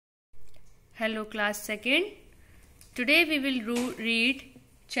Hello class 2nd. Today we will read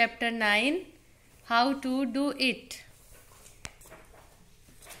chapter 9, how to do it.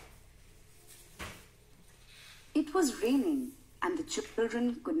 It was raining and the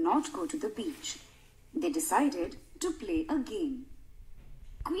children could not go to the beach. They decided to play a game.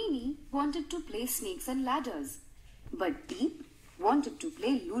 Queenie wanted to play snakes and ladders, but Deep wanted to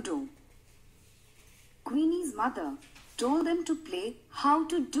play Ludo. Queenie's mother told them to play how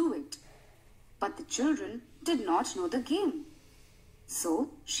to do it, but the children did not know the game.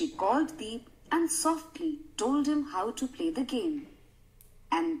 So she called Deep and softly told him how to play the game.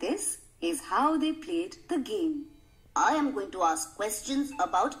 And this is how they played the game. I am going to ask questions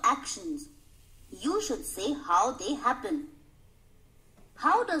about actions. You should say how they happen.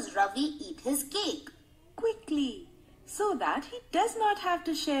 How does Ravi eat his cake? Quickly, so that he does not have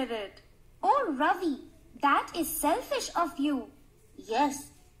to share it. Oh, Ravi, that is selfish of you. Yes,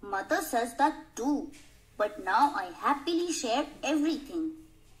 Mother says that too. But now I happily share everything.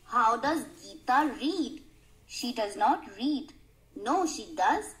 How does Geeta read? She does not read. No, she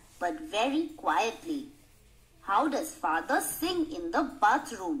does, but very quietly. How does Father sing in the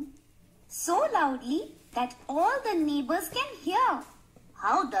bathroom? So loudly that all the neighbors can hear.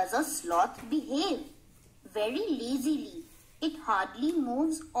 How does a sloth behave? Very lazily. It hardly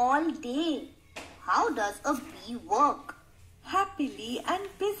moves all day. How does a bee work? Happily and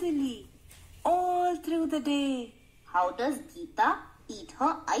busily, all through the day. How does Geeta eat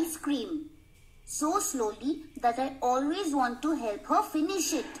her ice cream? So slowly that I always want to help her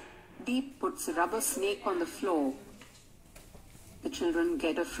finish it. Deep puts a rubber snake on the floor. The children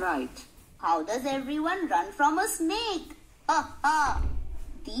get a fright. How does everyone run from a snake? Ha ha!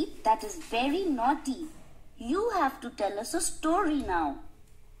 Deep, that is very naughty. You have to tell us a story now.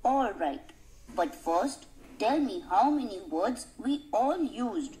 All right, but first tell me how many words we all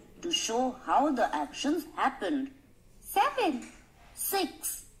used to show how the actions happened. 7.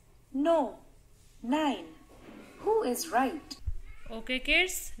 6. No, 9. Who is right? Okay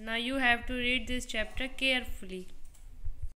kids, now you have to read this chapter carefully.